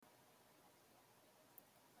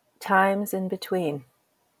Times in between.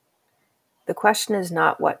 The question is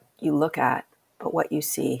not what you look at, but what you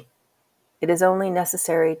see. It is only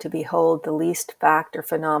necessary to behold the least fact or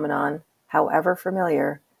phenomenon, however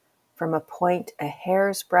familiar, from a point a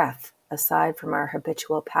hair's breadth aside from our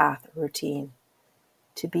habitual path or routine,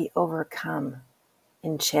 to be overcome,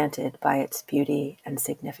 enchanted by its beauty and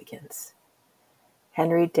significance.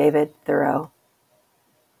 Henry David Thoreau.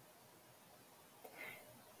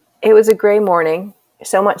 It was a gray morning,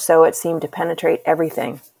 so much so it seemed to penetrate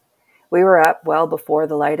everything. We were up well before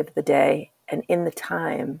the light of the day, and in the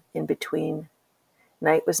time in between.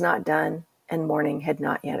 Night was not done, and morning had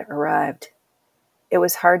not yet arrived. It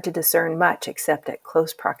was hard to discern much except at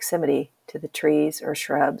close proximity to the trees or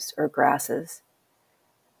shrubs or grasses.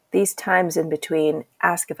 These times in between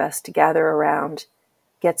ask of us to gather around,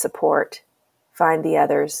 get support, find the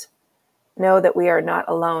others, know that we are not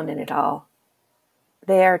alone in it all.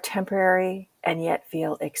 They are temporary and yet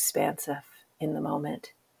feel expansive in the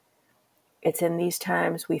moment. It's in these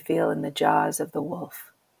times we feel in the jaws of the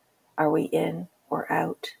wolf. Are we in or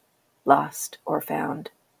out, lost or found?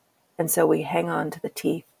 And so we hang on to the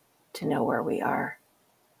teeth to know where we are.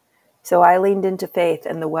 So I leaned into faith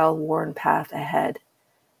and the well-worn path ahead.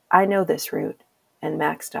 I know this route, and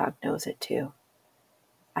Mac's dog knows it too.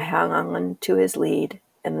 I hung on to his lead,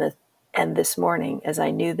 and this morning, as I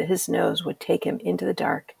knew that his nose would take him into the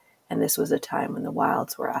dark, and this was a time when the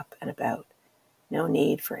wilds were up and about. No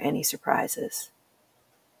need for any surprises.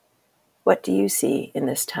 What do you see in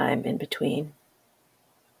this time in between?